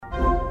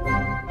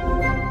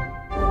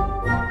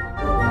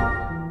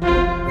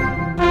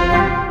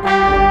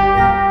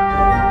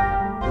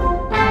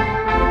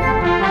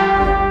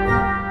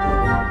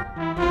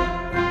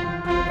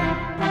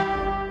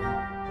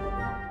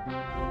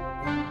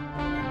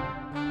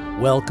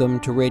Welcome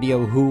to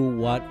Radio Who,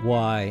 What,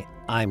 Why.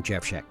 I'm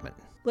Jeff Schechtman.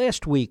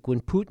 Last week, when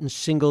Putin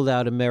singled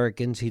out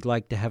Americans he'd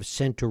like to have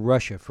sent to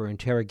Russia for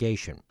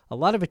interrogation, a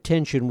lot of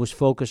attention was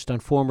focused on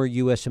former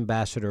U.S.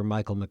 Ambassador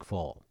Michael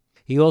McFaul.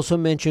 He also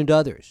mentioned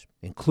others,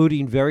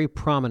 including very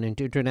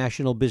prominent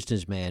international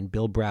businessman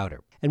Bill Browder.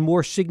 And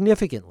more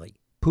significantly,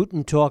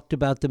 Putin talked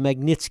about the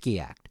Magnitsky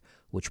Act,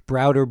 which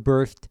Browder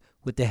birthed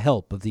with the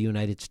help of the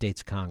United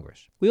States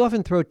Congress. We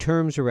often throw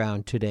terms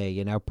around today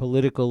in our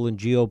political and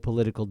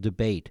geopolitical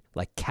debate,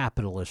 like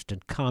capitalist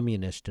and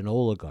communist and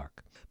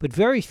oligarch. But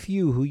very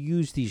few who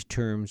use these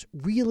terms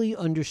really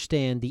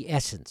understand the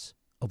essence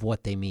of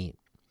what they mean.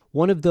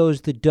 One of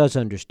those that does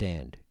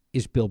understand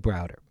is Bill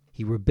Browder.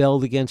 He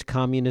rebelled against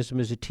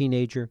communism as a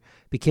teenager,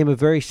 became a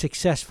very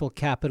successful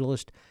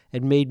capitalist,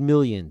 and made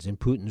millions in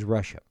Putin's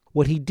Russia.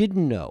 What he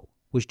didn't know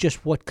was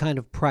just what kind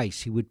of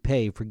price he would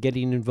pay for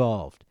getting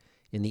involved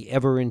in the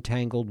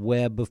ever-entangled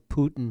web of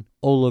Putin,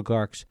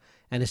 oligarchs,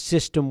 and a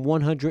system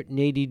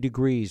 180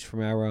 degrees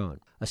from our own,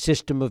 a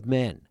system of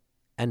men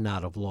and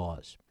not of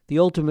laws. The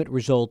ultimate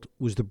result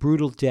was the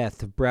brutal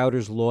death of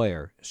Browder's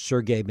lawyer,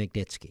 Sergei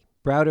Magnitsky.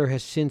 Browder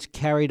has since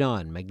carried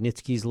on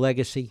Magnitsky's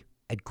legacy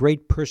at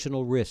great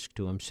personal risk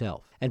to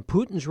himself. And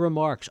Putin's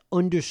remarks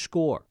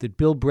underscore that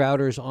Bill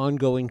Browder's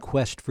ongoing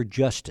quest for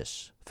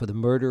justice for the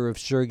murder of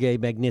Sergei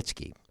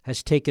Magnitsky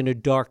has taken a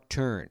dark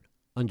turn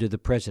under the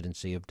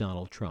presidency of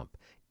Donald Trump.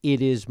 It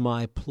is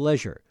my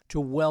pleasure to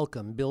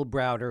welcome Bill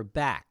Browder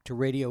back to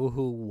Radio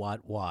Who,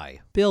 What, Why.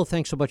 Bill,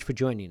 thanks so much for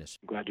joining us.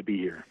 Glad to be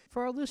here.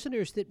 For our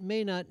listeners that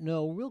may not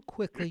know, real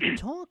quickly,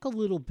 talk a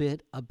little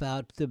bit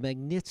about the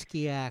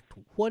Magnitsky Act,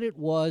 what it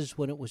was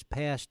when it was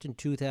passed in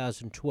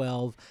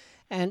 2012,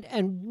 and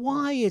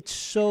why it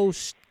so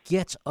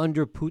gets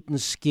under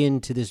Putin's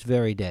skin to this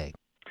very day.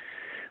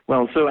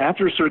 Well, so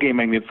after Sergei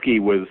Magnitsky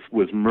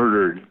was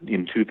murdered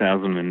in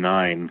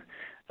 2009,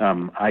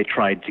 I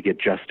tried to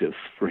get justice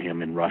for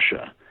him in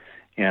Russia.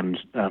 And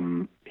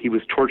he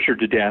was tortured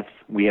to death.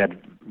 We had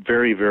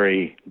very,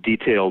 very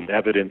detailed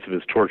evidence of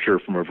his torture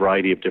from a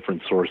variety of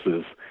different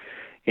sources.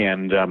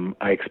 And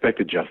I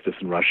expected justice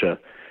in Russia.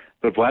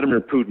 But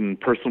Vladimir Putin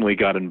personally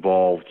got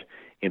involved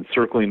in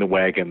circling the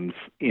wagons,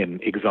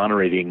 in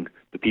exonerating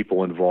the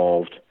people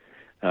involved,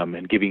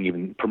 and giving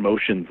even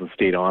promotions and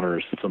state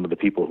honors to some of the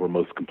people who were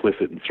most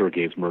complicit in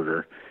Sergei's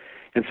murder.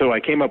 And so I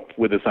came up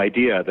with this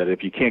idea that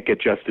if you can't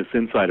get justice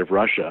inside of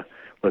Russia,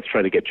 let's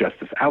try to get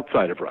justice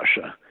outside of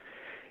Russia.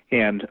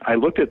 And I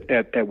looked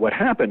at what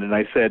happened, and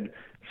I said,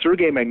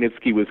 Sergei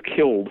Magnitsky was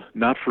killed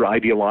not for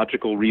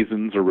ideological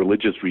reasons or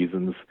religious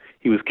reasons.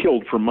 He was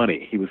killed for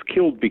money. He was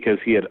killed because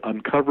he had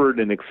uncovered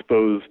and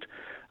exposed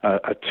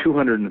a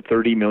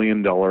 $230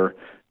 million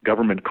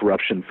government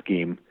corruption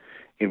scheme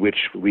in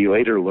which we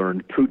later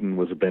learned Putin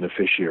was a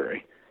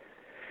beneficiary.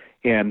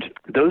 And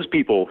those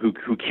people who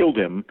killed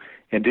him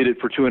and did it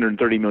for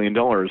 $230 million,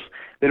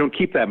 they don't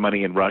keep that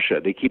money in Russia.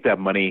 They keep that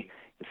money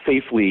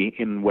safely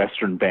in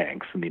Western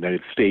banks in the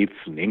United States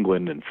and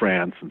England and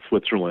France and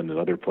Switzerland and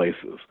other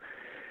places.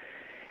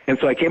 And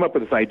so I came up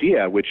with this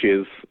idea, which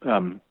is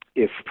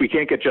if we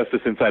can't get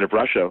justice inside of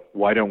Russia,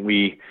 why don't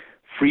we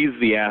freeze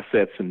the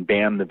assets and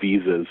ban the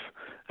visas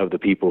of the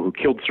people who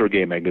killed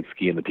Sergei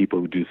Magnitsky and the people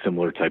who do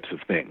similar types of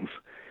things?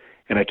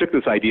 And I took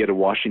this idea to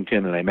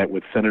Washington, and I met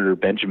with Senator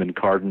Benjamin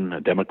Cardin,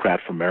 a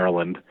Democrat from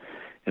Maryland,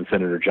 and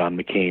Senator John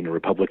McCain, a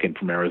Republican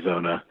from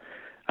Arizona.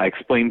 I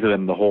explained to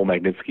them the whole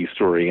Magnitsky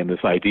story and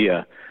this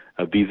idea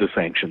of visa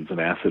sanctions and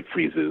asset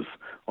freezes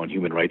on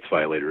human rights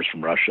violators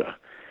from Russia.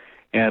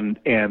 And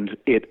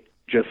it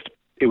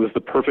was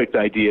the perfect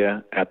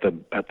idea at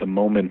the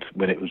moment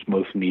when it was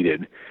most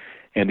needed.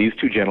 And these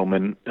two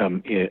gentlemen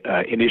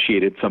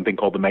initiated something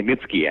called the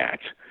Magnitsky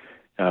Act.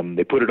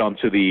 They put it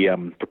onto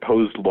the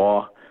proposed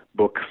law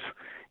books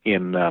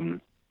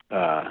in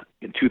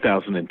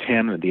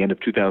 2010, at the end of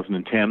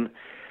 2010,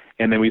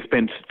 and then we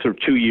spent sort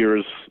of 2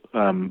 years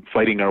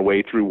fighting our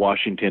way through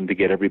Washington to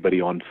get everybody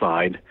on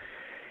side.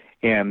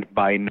 And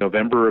by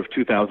November of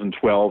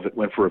 2012, it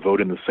went for a vote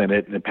in the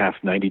Senate, and it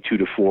passed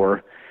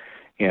 92-4,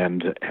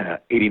 and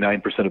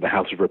 89% of the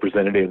House of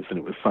Representatives, and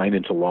it was signed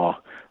into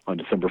law on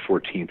December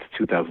 14th,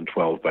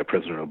 2012, by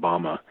President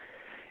Obama.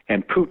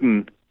 And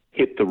Putin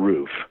hit the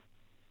roof,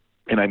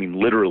 and I mean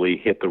literally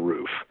hit the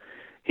roof.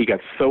 He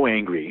got so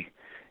angry,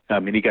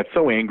 and he got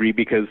so angry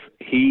because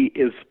he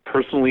is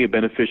personally a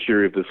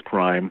beneficiary of this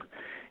crime,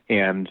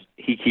 and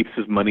he keeps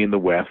his money in the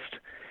West,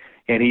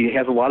 and he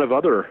has a lot of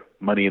other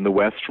money in the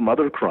West from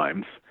other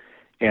crimes.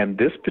 And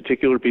this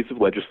particular piece of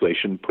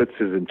legislation puts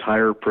his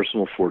entire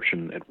personal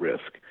fortune at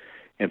risk.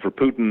 And for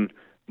Putin,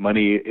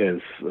 money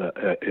is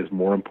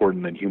more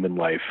important than human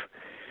life.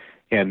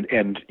 And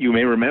you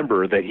may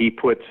remember that he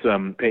put,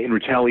 in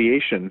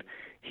retaliation,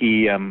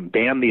 he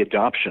banned the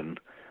adoption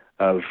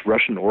of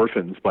Russian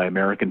orphans by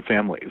American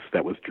families.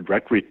 That was in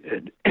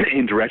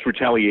direct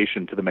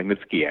retaliation to the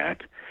Magnitsky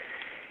Act.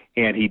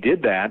 And he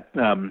did that,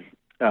 and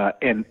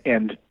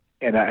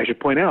I should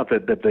point out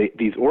that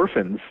these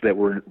orphans that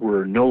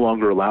were no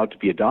longer allowed to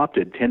be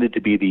adopted tended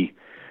to be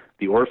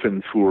the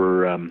orphans who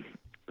were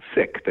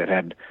sick, that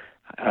had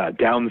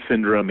Down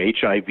syndrome,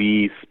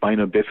 HIV,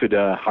 spina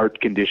bifida,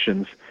 heart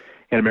conditions,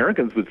 and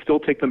Americans would still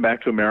take them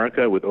back to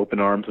America with open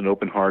arms and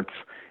open hearts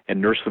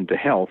and nurse them to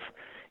health.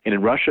 And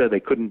in Russia,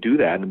 they couldn't do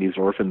that, and these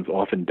orphans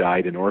often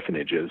died in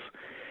orphanages.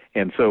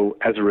 And so,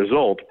 as a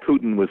result,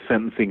 Putin was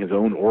sentencing his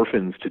own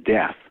orphans to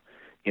death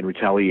in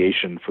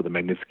retaliation for the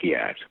Magnitsky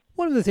Act.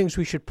 One of the things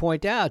we should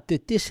point out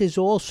that this has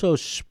also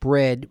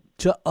spread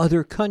to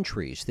other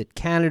countries, that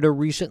Canada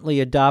recently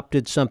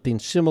adopted something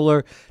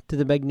similar to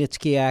the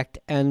Magnitsky Act,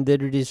 and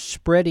that it is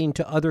spreading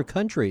to other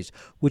countries,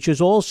 which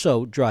is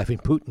also driving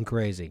Putin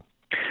crazy.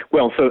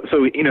 Well,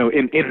 so you know,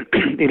 in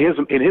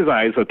his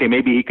eyes, okay,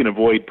 maybe he can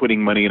avoid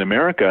putting money in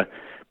America,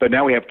 but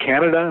now we have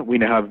Canada, we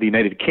now have the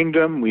United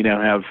Kingdom, we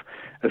now have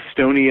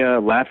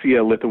Estonia,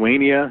 Latvia,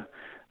 Lithuania,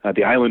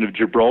 the island of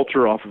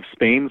Gibraltar off of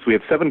Spain. So we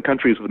have 7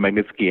 countries with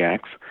Magnitsky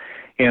Acts,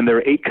 and there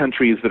are 8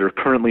 countries that are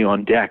currently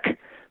on deck: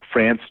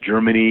 France,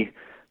 Germany,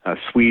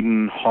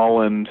 Sweden,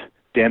 Holland,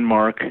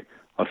 Denmark,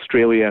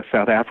 Australia,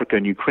 South Africa,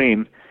 and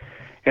Ukraine.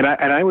 And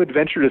I would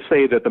venture to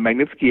say that the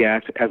Magnitsky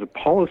Act, as a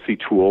policy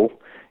tool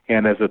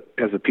and as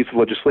a piece of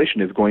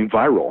legislation, is going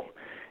viral,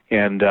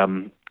 and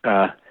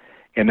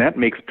that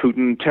makes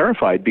Putin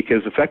terrified,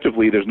 because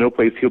effectively there's no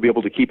place he'll be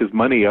able to keep his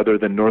money other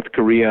than North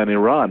Korea and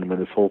Iran when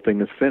this whole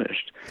thing is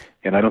finished.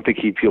 And I don't think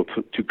he'd feel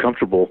too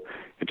comfortable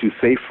and too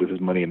safe with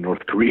his money in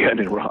North Korea and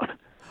Iran.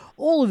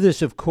 All of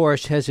this, of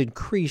course, has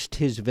increased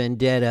his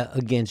vendetta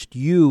against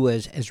you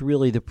as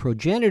really the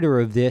progenitor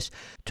of this.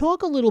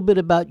 Talk a little bit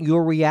about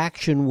your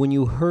reaction when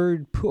you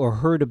heard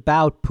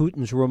about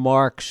Putin's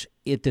remarks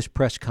at this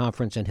press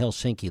conference in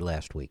Helsinki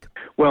last week.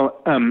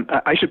 Well,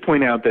 I should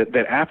point out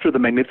that after the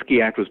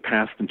Magnitsky Act was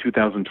passed in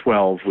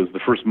 2012 was the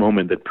first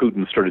moment that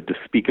Putin started to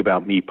speak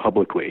about me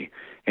publicly,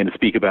 and to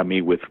speak about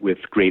me with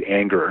great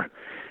anger.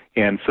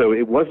 And so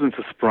it wasn't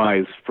a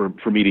surprise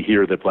for me to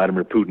hear that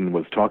Vladimir Putin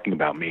was talking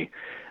about me.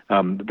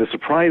 The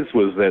surprise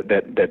was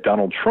that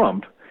Donald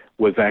Trump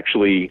was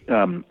actually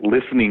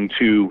listening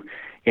to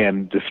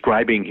and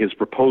describing his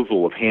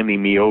proposal of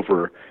handing me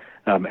over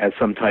as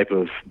some type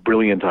of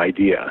brilliant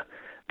idea.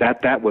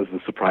 That was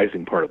the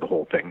surprising part of the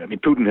whole thing. I mean,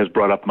 Putin has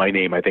brought up my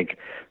name, I think,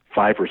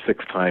 5 or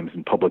 6 times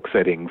in public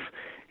settings,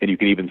 and you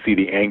can even see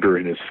the anger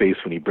in his face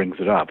when he brings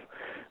it up.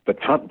 But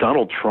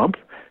Donald Trump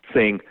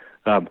saying,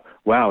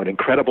 wow, an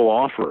incredible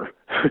offer,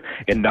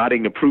 and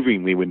nodding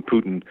approvingly when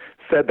Putin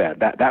said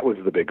that was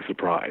the big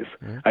surprise.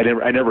 Mm-hmm.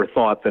 I never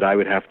thought that I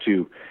would have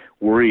to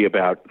worry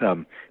about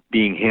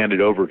being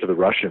handed over to the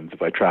Russians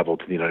if I traveled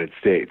to the United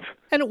States.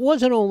 And it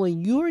wasn't only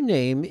your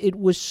name, it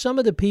was some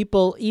of the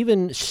people,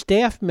 even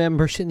staff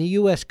members in the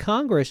U.S.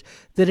 Congress,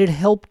 that had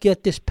helped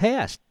get this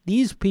passed.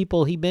 These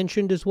people he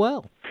mentioned as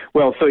well.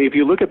 Well, so if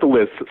you look at the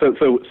list,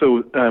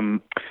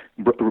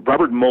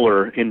 Robert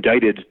Mueller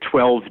indicted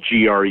 12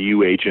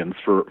 GRU agents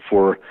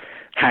for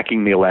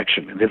hacking the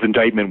election. And his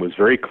indictment was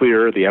very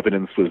clear. The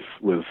evidence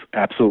was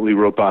absolutely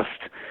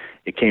robust.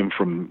 It came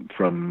from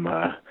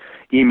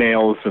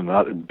emails and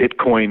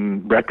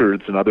Bitcoin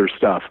records and other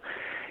stuff.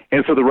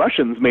 And so the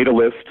Russians made a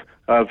list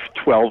of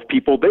 12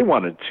 people they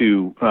wanted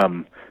to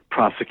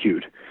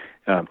prosecute.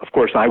 Of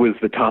course, I was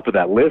the top of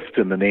that list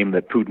and the name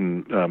that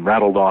Putin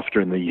rattled off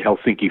during the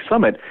Helsinki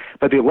summit.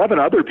 But the 11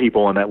 other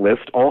people on that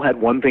list all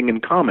had one thing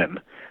in common.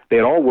 They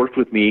had all worked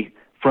with me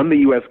from the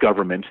U.S.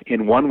 government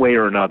in one way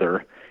or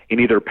another in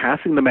either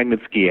passing the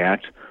Magnitsky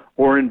Act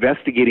or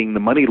investigating the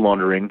money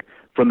laundering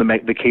from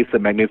the case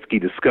that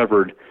Magnitsky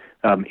discovered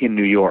in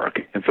New York.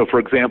 And so, for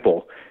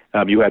example,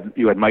 you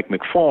had Mike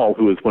McFaul,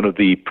 who was one of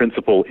the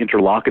principal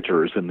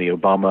interlocutors in the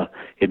Obama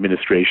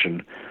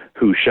administration,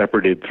 who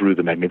shepherded through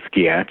the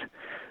Magnitsky Act.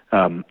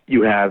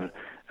 You have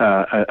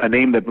a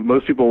name that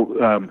most people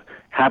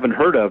haven't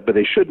heard of, but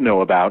they should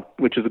know about,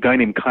 which is a guy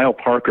named Kyle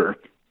Parker.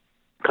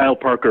 Kyle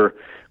Parker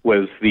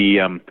was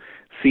the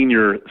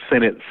senior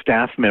Senate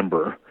staff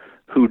member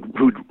who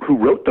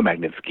wrote the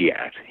Magnitsky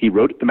Act. He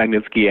wrote the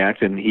Magnitsky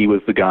Act, and he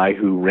was the guy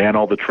who ran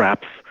all the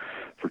traps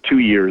for 2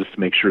 years to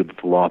make sure that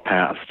the law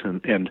passed.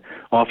 And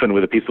often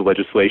with a piece of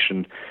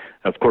legislation,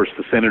 of course,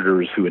 the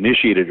senators who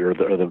initiated it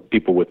are the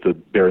people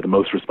bear the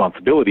most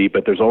responsibility,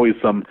 but there's always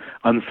some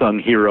unsung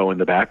hero in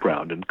the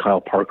background, and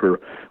Kyle Parker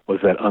was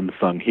that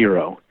unsung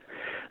hero.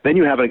 Then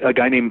you have a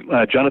guy named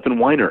Jonathan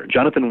Weiner.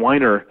 Jonathan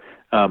Weiner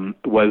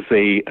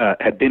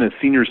had been a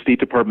senior State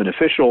Department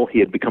official. He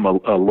had become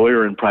a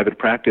lawyer in private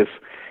practice,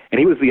 and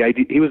he was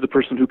the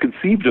person who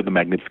conceived of the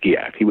Magnitsky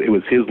Act. It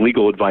was his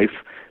legal advice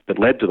that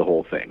led to the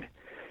whole thing.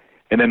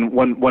 And then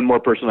one more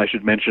person I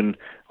should mention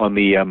on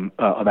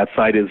that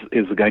side is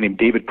a guy named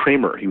David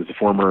Kramer. He was a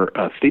former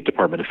State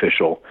Department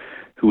official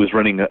who was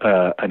running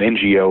an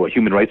NGO, a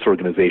human rights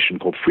organization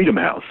called Freedom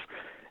House.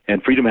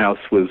 And Freedom House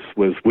was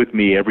with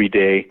me every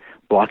day,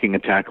 blocking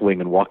and tackling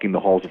and walking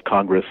the halls of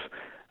Congress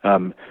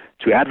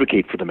to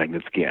advocate for the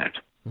Magnitsky Act.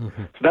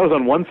 Mm-hmm. So that was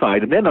on one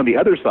side. And then on the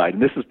other side,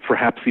 and this is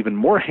perhaps even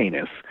more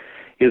heinous,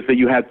 is that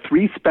you had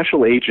 3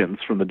 special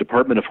agents from the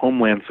Department of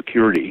Homeland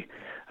Security,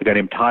 a guy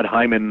named Todd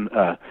Hyman,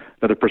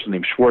 another person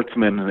named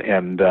Schwartzman,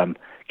 and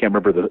can't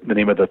remember the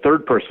name of the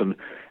third person.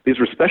 These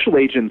were special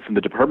agents in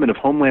the Department of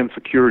Homeland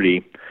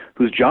Security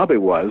whose job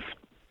it was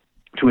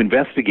to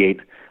investigate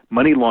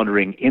money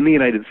laundering in the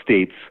United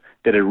States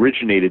that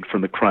originated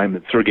from the crime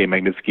that Sergei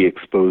Magnitsky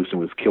exposed and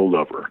was killed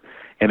over.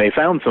 And they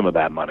found some of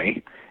that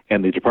money,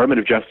 and the Department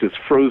of Justice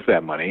froze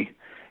that money,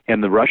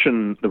 and the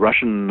Russian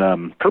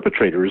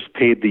perpetrators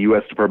paid the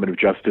U.S. Department of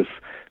Justice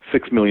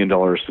 $6 million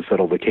to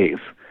settle the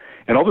case.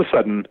 And all of a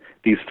sudden,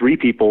 these three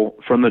people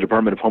from the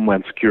Department of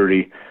Homeland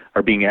Security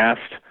are being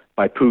asked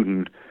by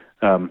Putin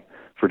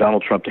for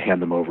Donald Trump to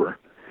hand them over.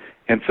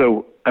 And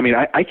so, I mean,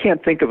 I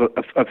can't think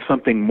of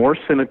something more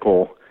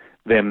cynical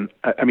than,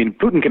 I mean,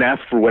 Putin can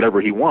ask for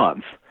whatever he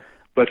wants,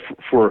 but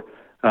for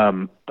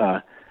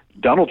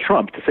Donald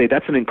Trump to say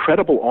that's an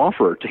incredible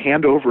offer to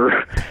hand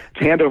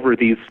over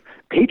these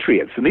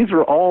patriots, and these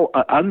are all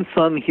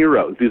unsung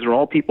heroes. These are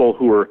all people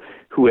who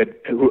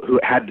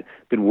had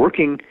been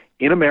working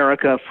in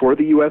America for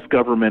the U.S.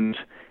 government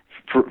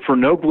for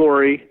no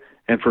glory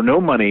and for no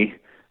money,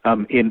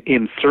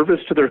 in service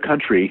to their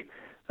country,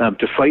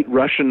 to fight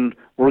Russian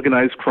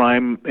organized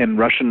crime and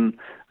Russian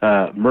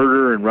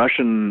murder and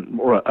Russian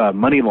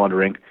money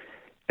laundering,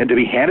 and to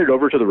be handed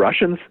over to the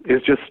Russians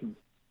is just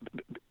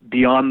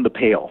beyond the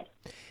pale.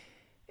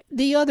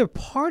 The other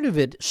part of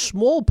it,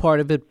 small part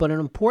of it, but an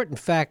important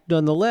fact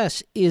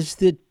nonetheless, is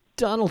that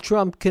Donald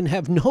Trump can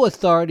have no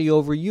authority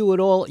over you at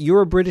all.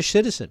 You're a British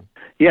citizen.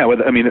 Yeah, well,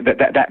 I mean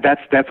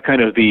that's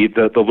kind of the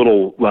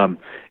little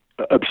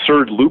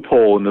absurd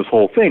loophole in this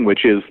whole thing,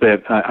 which is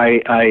that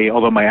I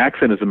although my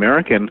accent is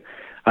American,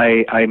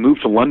 I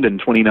moved to London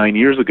 29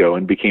 years ago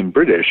and became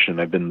British,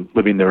 and I've been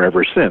living there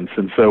ever since.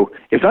 And so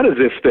it's not as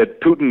if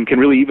that Putin can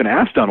really even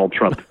ask Donald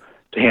Trump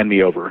to hand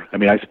me over. I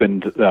mean, I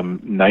spend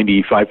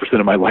 95%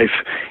 of my life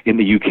in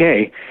the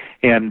UK,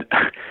 and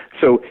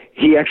so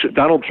he actually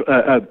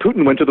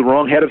Putin went to the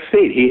wrong head of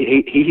state.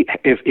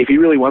 If he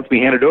really wants me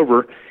handed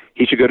over,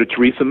 he should go to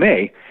Theresa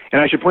May.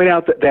 And I should point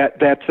out that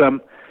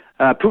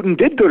Putin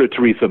did go to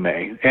Theresa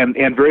May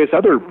and various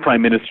other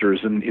prime ministers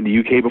in the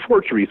UK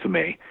before Theresa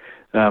May.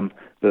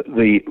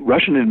 The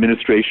Russian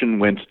administration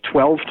went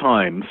 12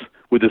 times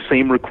with the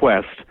same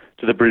request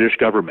to the British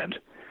government,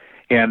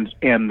 and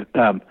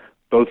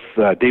both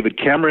David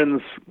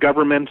Cameron's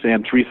government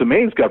and Theresa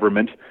May's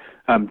government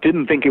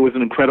didn't think it was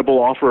an incredible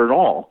offer at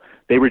all.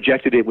 They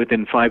rejected it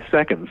within 5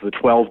 seconds, the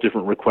 12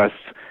 different requests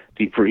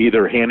for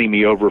either handing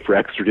me over for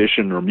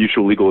extradition or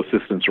mutual legal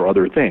assistance or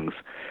other things.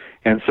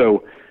 And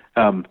so,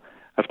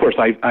 of course,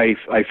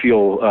 I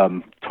feel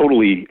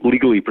totally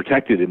legally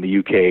protected in the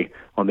UK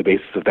on the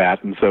basis of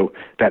that, and so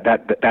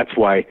that's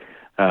why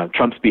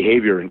Trump's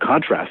behavior, in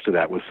contrast to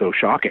that, was so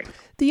shocking.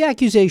 The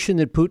accusation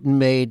that Putin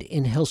made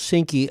in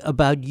Helsinki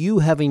about you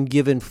having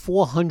given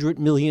 $400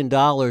 million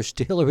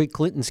to Hillary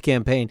Clinton's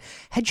campaign,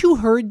 had you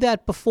heard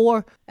that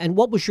before? And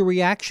what was your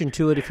reaction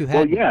to it if you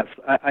hadn't? Well, yes.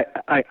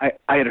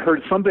 I had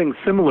heard something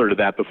similar to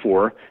that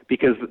before,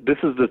 because this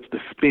is the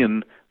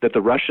spin that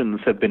the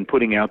Russians have been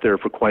putting out there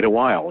for quite a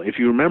while. If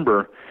you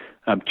remember,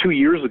 2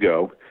 years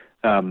ago,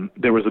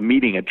 there was a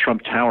meeting at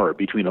Trump Tower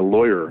between a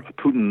lawyer, a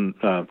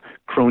Putin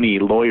crony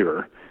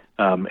lawyer,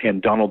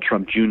 and Donald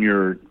Trump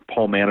Jr.,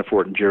 Paul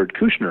Manafort, and Jared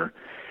Kushner,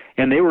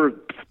 and they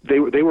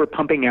were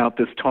pumping out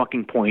this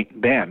talking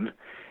point then,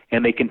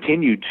 and they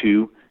continued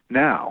to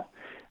now.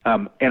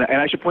 And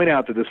I should point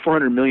out that this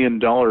 $400 million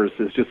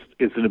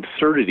is an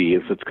absurdity.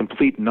 It's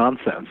complete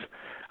nonsense.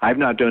 I've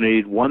not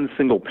donated one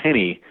single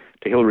penny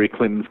to Hillary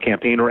Clinton's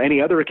campaign or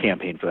any other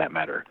campaign for that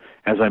matter.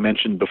 As I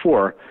mentioned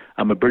before,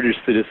 I'm a British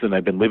citizen.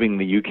 I've been living in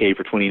the UK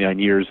for 29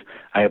 years.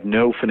 I have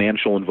no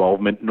financial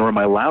involvement, nor am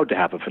I allowed to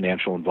have a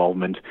financial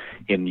involvement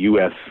in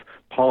U.S.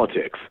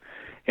 politics.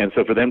 And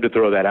so for them to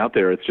throw that out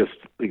there, it's just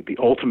the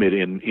ultimate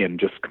in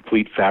just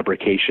complete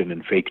fabrication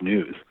and fake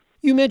news.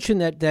 You mentioned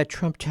that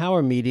Trump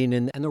Tower meeting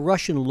and the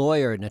Russian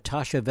lawyer,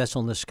 Natasha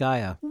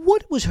Veselnitskaya.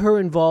 What was her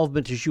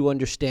involvement, as you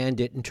understand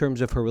it, in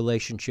terms of her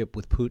relationship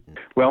with Putin?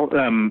 Well,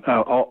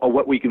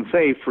 what we can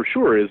say for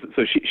sure is,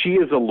 so she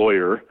is a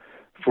lawyer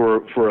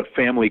for a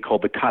family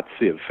called the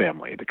Kotsev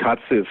family. The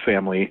Kotsev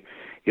family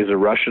is a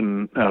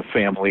Russian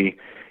family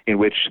in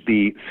which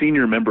the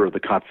senior member of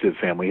the Kotsev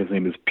family, his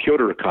name is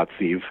Pyotr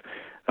Kotsev,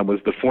 was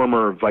the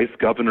former vice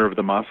governor of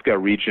the Moscow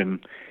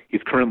region.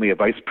 He's currently a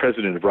vice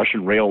president of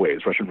Russian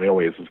Railways. Russian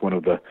Railways is one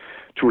of the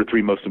 2 or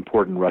 3 most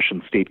important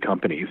Russian state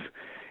companies.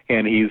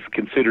 And he's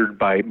considered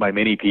by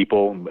many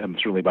people, and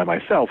certainly by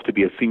myself, to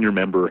be a senior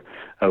member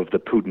of the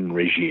Putin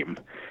regime.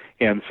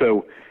 And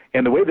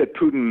the way that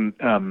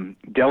Putin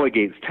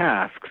delegates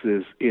tasks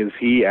is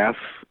he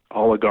asks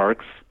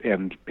oligarchs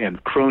and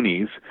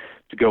cronies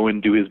to go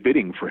and do his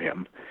bidding for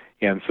him.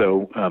 And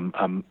so,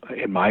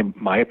 in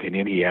my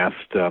opinion, he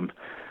asked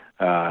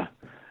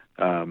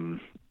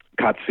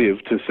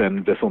Kotsev to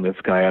send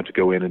Veselnitskaya to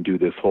go in and do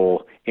this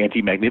whole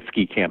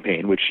anti-Magnitsky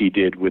campaign, which she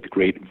did with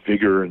great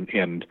vigor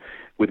and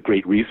with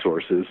great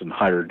resources, and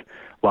hired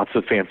lots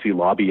of fancy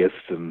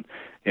lobbyists and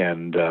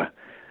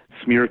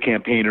smear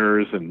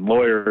campaigners and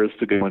lawyers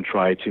to go and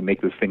try to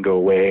make this thing go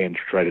away and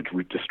to try to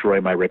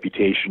destroy my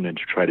reputation and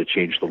to try to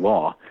change the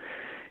law.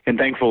 And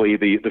thankfully,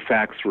 the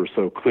facts were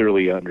so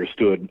clearly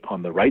understood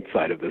on the right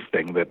side of this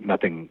thing that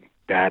nothing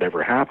bad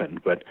ever happened,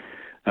 but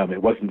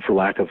it wasn't for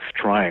lack of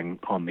trying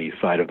on the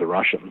side of the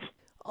Russians.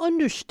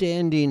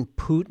 Understanding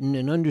Putin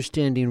and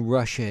understanding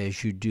Russia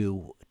as you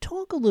do,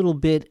 talk a little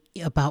bit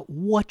about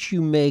what you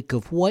make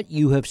of what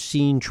you have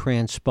seen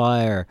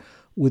transpire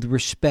with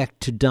respect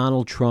to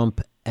Donald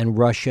Trump and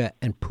Russia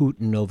and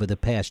Putin over the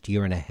past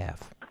year and a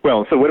half.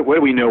 Well, so what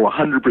do we know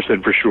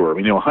 100% for sure?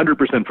 We know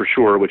 100% for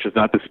sure, which is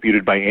not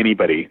disputed by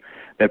anybody,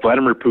 that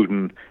Vladimir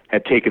Putin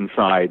had taken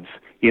sides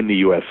in the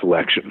U.S.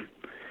 election.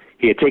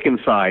 He had taken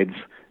sides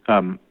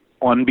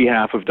on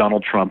behalf of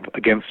Donald Trump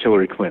against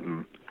Hillary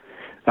Clinton.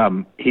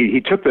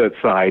 He took that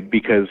side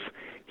because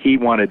he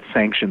wanted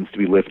sanctions to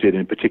be lifted,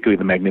 and particularly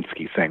the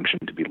Magnitsky sanction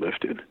to be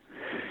lifted.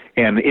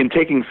 And in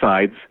taking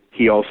sides,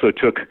 he also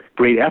took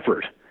great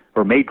effort,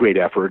 or made great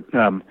effort,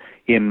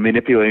 in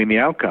manipulating the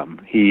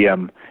outcome. He,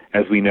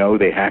 as we know,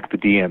 they hacked the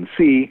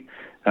DNC.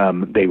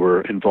 They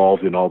were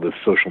involved in all this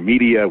social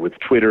media with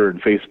Twitter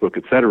and Facebook,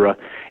 et cetera.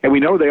 And we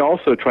know they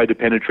also tried to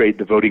penetrate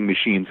the voting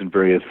machines in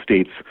various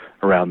states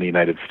around the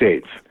United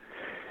States.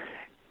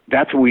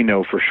 That's what we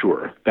know for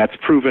sure. That's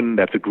proven.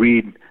 That's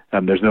agreed.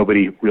 There's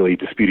nobody really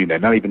disputing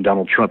that. Not even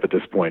Donald Trump at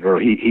this point. Or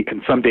he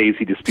and some days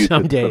he disputes it,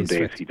 some days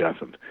right. He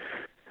doesn't.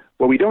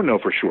 What we don't know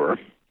for sure,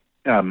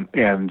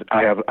 and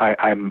I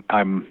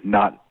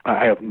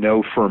have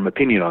no firm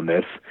opinion on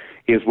this,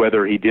 is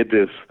whether he did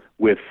this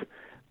with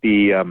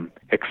the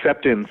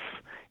acceptance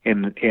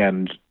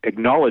and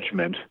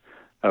acknowledgement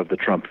of the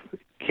Trump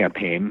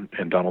campaign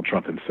and Donald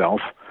Trump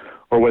himself,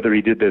 or whether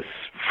he did this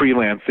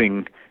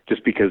freelancing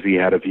just because he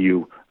had a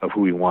view of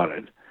who he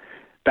wanted.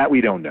 That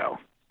we don't know.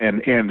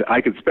 And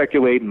I could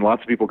speculate, and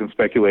lots of people can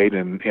speculate,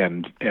 and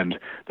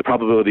the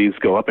probabilities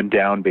go up and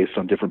down based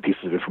on different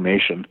pieces of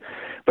information.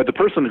 But the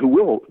person who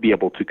will be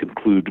able to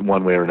conclude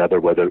one way or another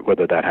whether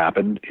that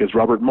happened is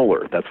Robert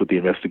Mueller. That's what the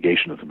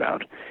investigation is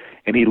about.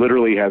 And he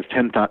literally has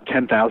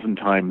 10,000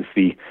 times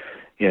the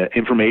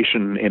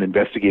information and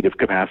investigative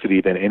capacity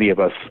than any of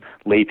us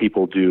lay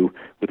people do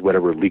with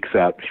whatever leaks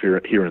out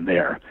here and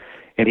there.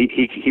 And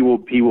he will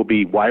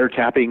be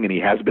wiretapping, and he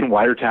has been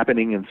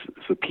wiretapping and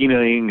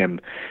subpoenaing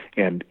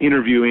and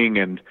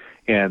interviewing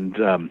and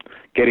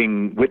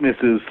getting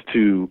witnesses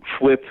to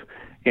flip,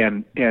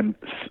 and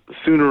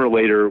sooner or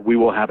later we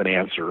will have an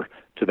answer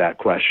to that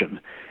question,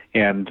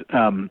 and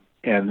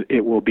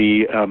it will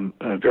be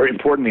a very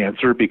important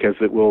answer because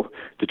it will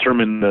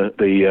determine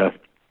the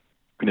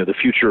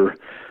future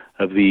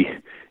of the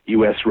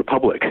U.S.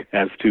 Republic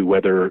as to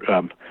whether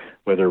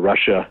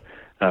Russia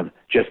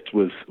just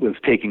was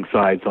taking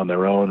sides on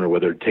their own, or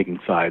whether taking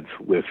sides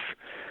with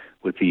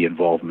the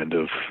involvement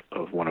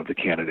of one of the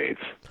candidates.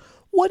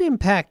 What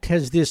impact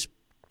has this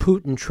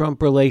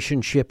Putin-Trump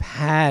relationship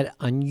had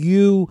on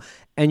you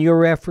and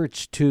your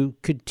efforts to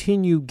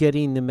continue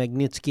getting the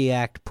Magnitsky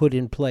Act put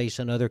in place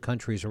in other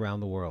countries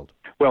around the world?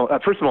 Well,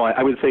 first of all,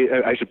 I would say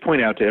I should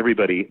point out to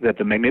everybody that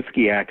the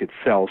Magnitsky Act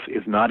itself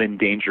is not in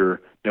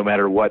danger no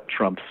matter what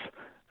Trump's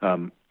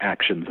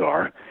actions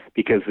are,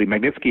 because the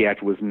Magnitsky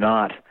Act was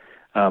not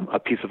a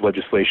piece of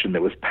legislation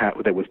that was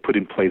put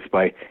in place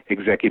by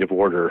executive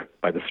order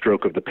by the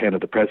stroke of the pen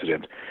of the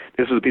president.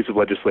 This was a piece of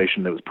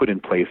legislation that was put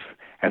in place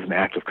as an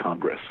act of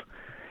Congress,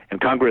 and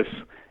Congress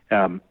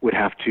would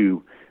have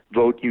to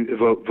vote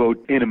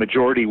in a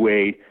majority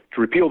way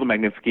to repeal the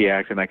Magnitsky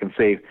Act. And I can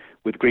say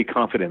with great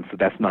confidence that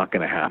that's not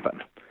going to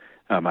happen.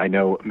 I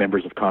know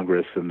members of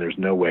Congress, and there's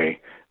no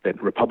way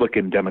that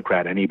Republican,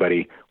 Democrat,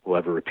 anybody will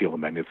ever repeal the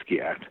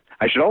Magnitsky Act.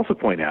 I should also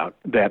point out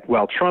that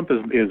while Trump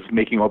is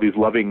making all these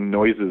loving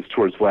noises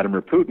towards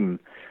Vladimir Putin,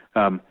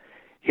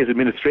 his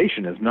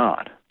administration is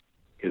not.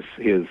 His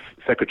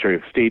Secretary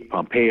of State,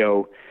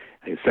 Pompeo,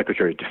 his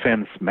Secretary of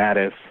Defense,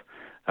 Mattis,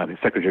 his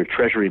Secretary of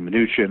Treasury,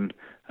 Mnuchin,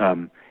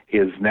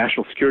 his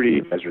National Security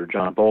Advisor,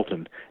 John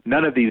Bolton,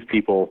 none of these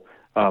people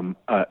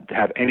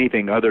have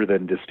anything other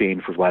than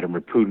disdain for Vladimir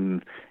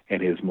Putin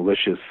and his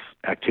malicious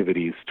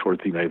activities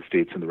towards the United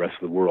States and the rest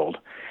of the world.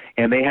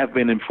 And they have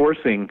been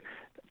enforcing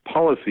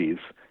policies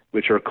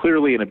which are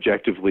clearly and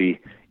objectively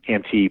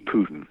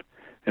anti-Putin.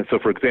 And so,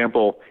 for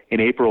example, in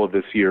April of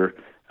this year,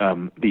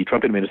 the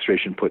Trump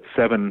administration put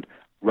 7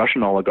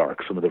 Russian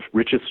oligarchs, some of the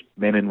richest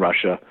men in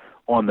Russia,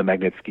 on the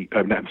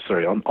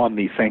on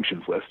the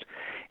sanctions list.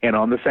 And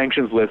on the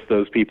sanctions list,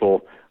 those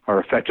people are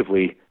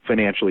effectively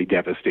financially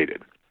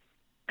devastated.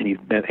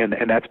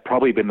 And that's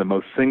probably been the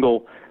most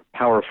single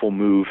powerful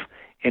move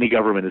any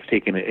government has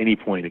taken at any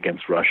point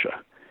against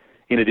Russia.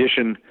 In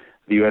addition,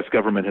 the U.S.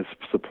 government has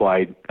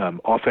supplied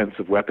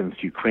offensive weapons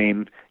to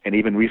Ukraine, and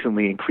even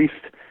recently increased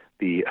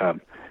the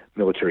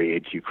military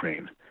aid to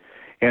Ukraine.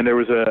 And there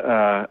was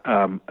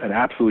an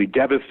absolutely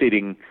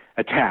devastating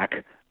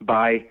attack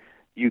by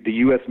the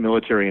U.S.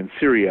 military in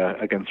Syria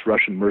against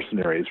Russian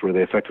mercenaries, where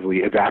they effectively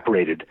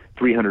evaporated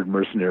 300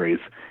 mercenaries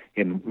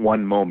in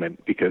one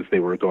moment because they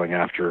were going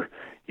after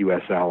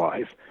U.S.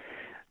 allies.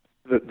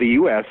 The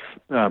U.S.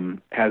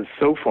 has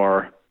so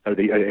far, and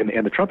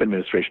the Trump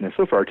administration has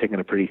so far taken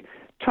a pretty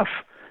tough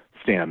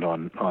stand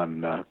on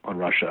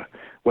Russia.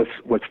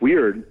 What's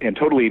weird and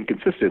totally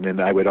inconsistent,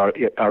 and I would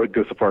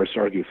go so far as to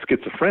argue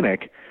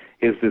schizophrenic,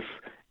 is this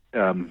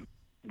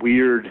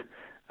weird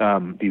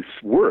these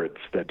words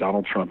that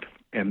Donald Trump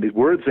and these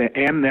words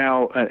and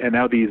now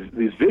these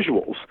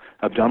visuals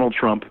of Donald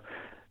Trump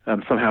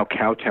somehow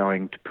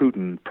kowtowing to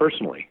Putin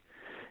personally,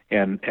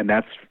 and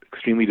that's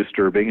extremely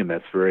disturbing, and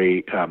that's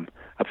very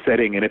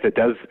upsetting. And if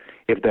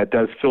that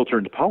does filter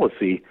into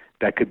policy,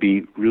 that could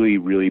be really,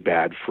 really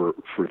bad for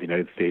the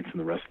United States and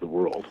the rest of the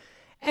world.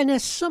 And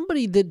as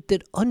somebody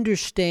that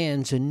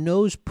understands and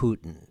knows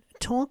Putin,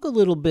 talk a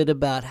little bit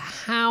about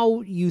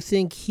how you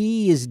think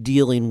he is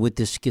dealing with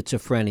this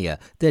schizophrenia,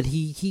 that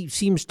he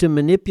seems to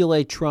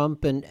manipulate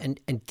Trump and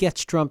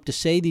gets Trump to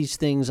say these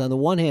things on the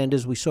one hand,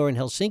 as we saw in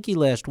Helsinki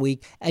last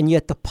week, and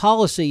yet the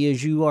policy,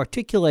 as you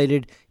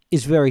articulated,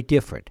 is very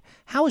different.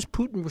 How is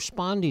Putin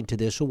responding to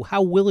this, or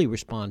how will he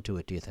respond to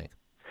it, do you think?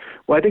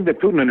 Well, I think that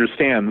Putin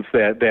understands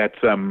that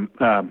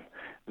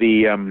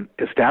the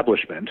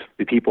establishment,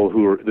 the people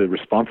who are the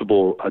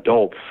responsible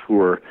adults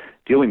who are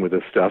dealing with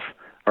this stuff,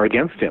 are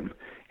against him,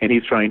 and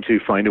he's trying to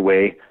find a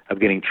way of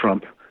getting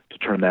Trump to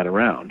turn that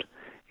around.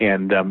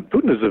 And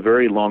Putin is a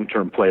very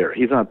long-term player.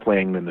 He's not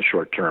playing in the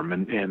short term,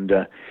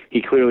 and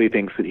he clearly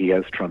thinks that he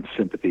has Trump's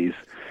sympathies,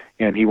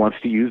 and he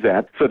wants to use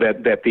that so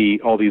that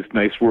all these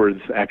nice words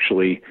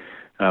actually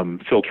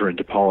filter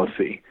into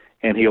policy.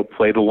 And he'll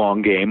play the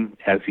long game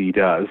as he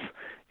does,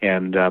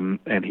 and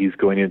he's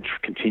going to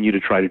continue to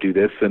try to do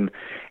this. And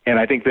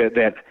I think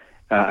that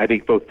I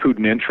think both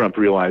Putin and Trump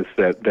realize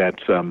that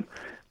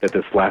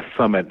this last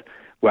summit,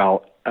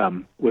 while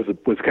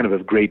was kind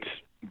of great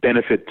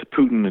benefit to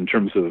Putin in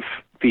terms of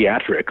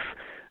theatrics,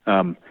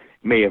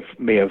 may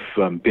have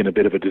been a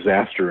bit of a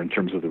disaster in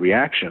terms of the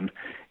reaction,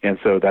 and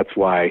so that's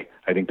why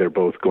I think they're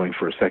both going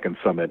for a second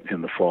summit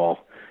in the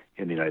fall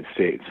in the United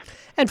States.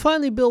 And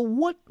finally, Bill,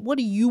 what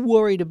are you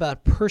worried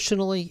about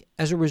personally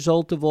as a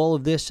result of all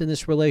of this in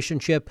this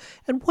relationship,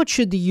 and what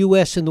should the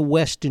U.S. and the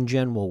West in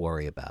general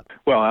worry about?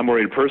 Well, I'm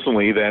worried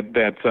personally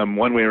that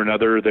one way or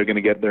another they're going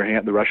to get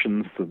the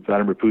Russians,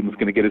 Vladimir Putin's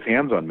going to get his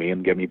hands on me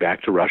and get me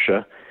back to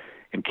Russia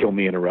and kill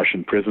me in a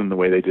Russian prison the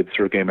way they did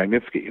Sergei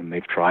Magnitsky. And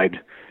they've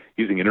tried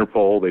using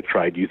Interpol, they've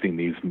tried using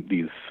these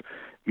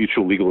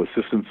mutual legal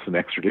assistance and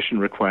extradition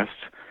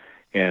requests.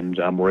 And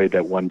I'm worried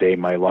that one day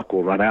my luck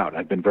will run out.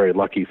 I've been very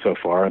lucky so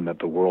far and that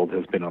the world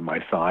has been on my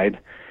side.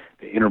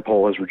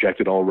 Interpol has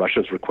rejected all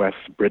Russia's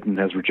requests. Britain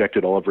has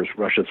rejected all of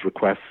Russia's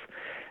requests.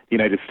 The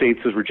United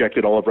States has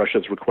rejected all of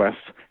Russia's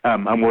requests.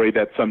 I'm worried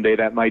that someday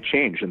that might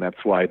change, and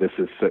that's why this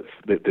is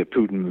that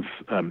Putin's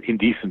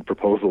indecent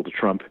proposal to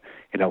Trump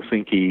in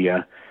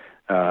Helsinki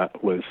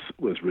was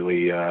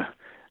really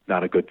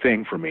not a good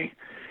thing for me.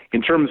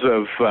 In terms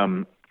of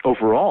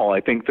overall, I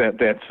think that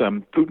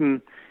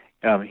Putin.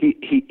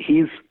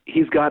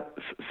 He's got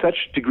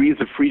such degrees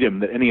of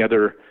freedom that any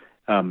other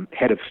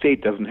head of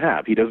state doesn't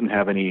have. He doesn't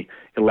have any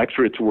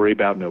electorate to worry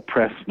about, no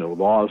press, no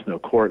laws, no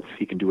courts.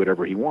 He can do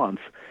whatever he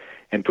wants.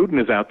 And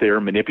Putin is out there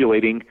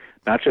manipulating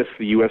not just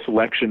the U.S.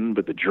 election,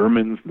 but the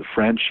Germans, the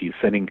French. He's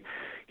sending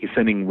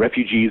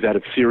refugees out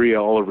of Syria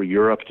all over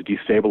Europe to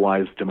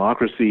destabilize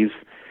democracies.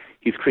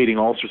 He's creating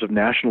all sorts of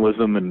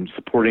nationalism and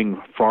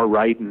supporting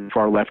far-right and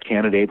far-left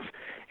candidates.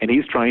 And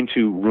he's trying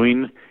to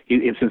ruin,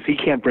 since he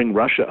can't bring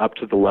Russia up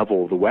to the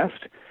level of the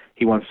West,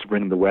 he wants to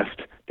bring the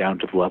West down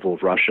to the level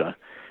of Russia.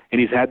 And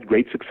he's had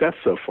great success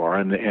so far,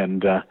 and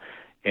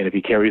if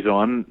he carries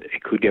on,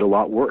 it could get a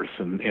lot worse,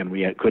 and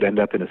we could end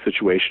up in a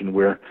situation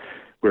where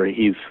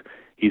he's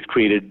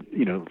created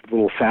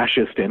little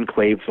fascist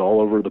enclaves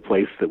all over the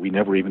place that we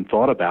never even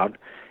thought about.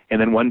 And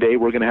then one day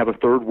we're going to have a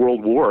third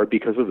world war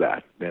because of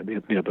that.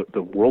 The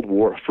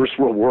First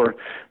World War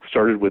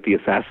started with the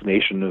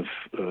assassination of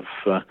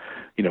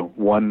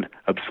one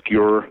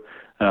obscure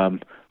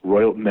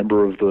royal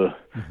member of the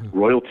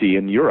royalty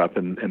in Europe,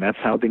 and that's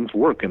how things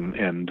work.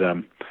 And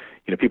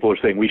people are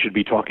saying we should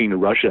be talking to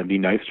Russia and be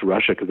nice to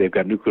Russia because they've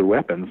got nuclear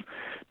weapons.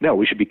 No,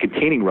 we should be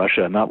containing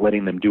Russia and not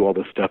letting them do all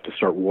this stuff to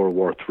start World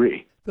War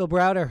III. Bill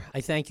Browder,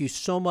 I thank you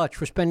so much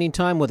for spending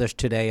time with us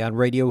today on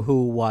Radio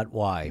Who, What,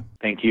 Why.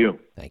 Thank you.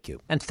 Thank you.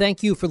 And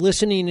thank you for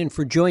listening and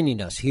for joining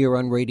us here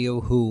on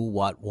Radio Who,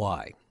 What,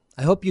 Why.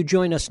 I hope you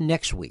join us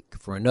next week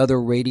for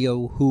another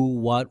Radio Who,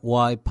 What,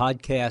 Why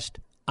podcast.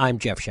 I'm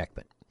Jeff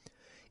Schechtman.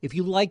 If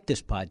you like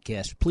this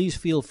podcast, please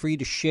feel free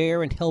to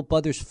share and help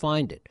others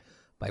find it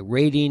by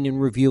rating and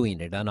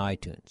reviewing it on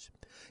iTunes.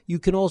 You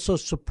can also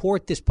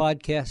support this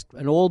podcast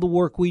and all the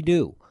work we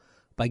do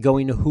by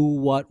going to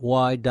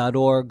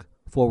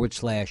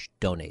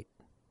whowhatwhy.org/donate.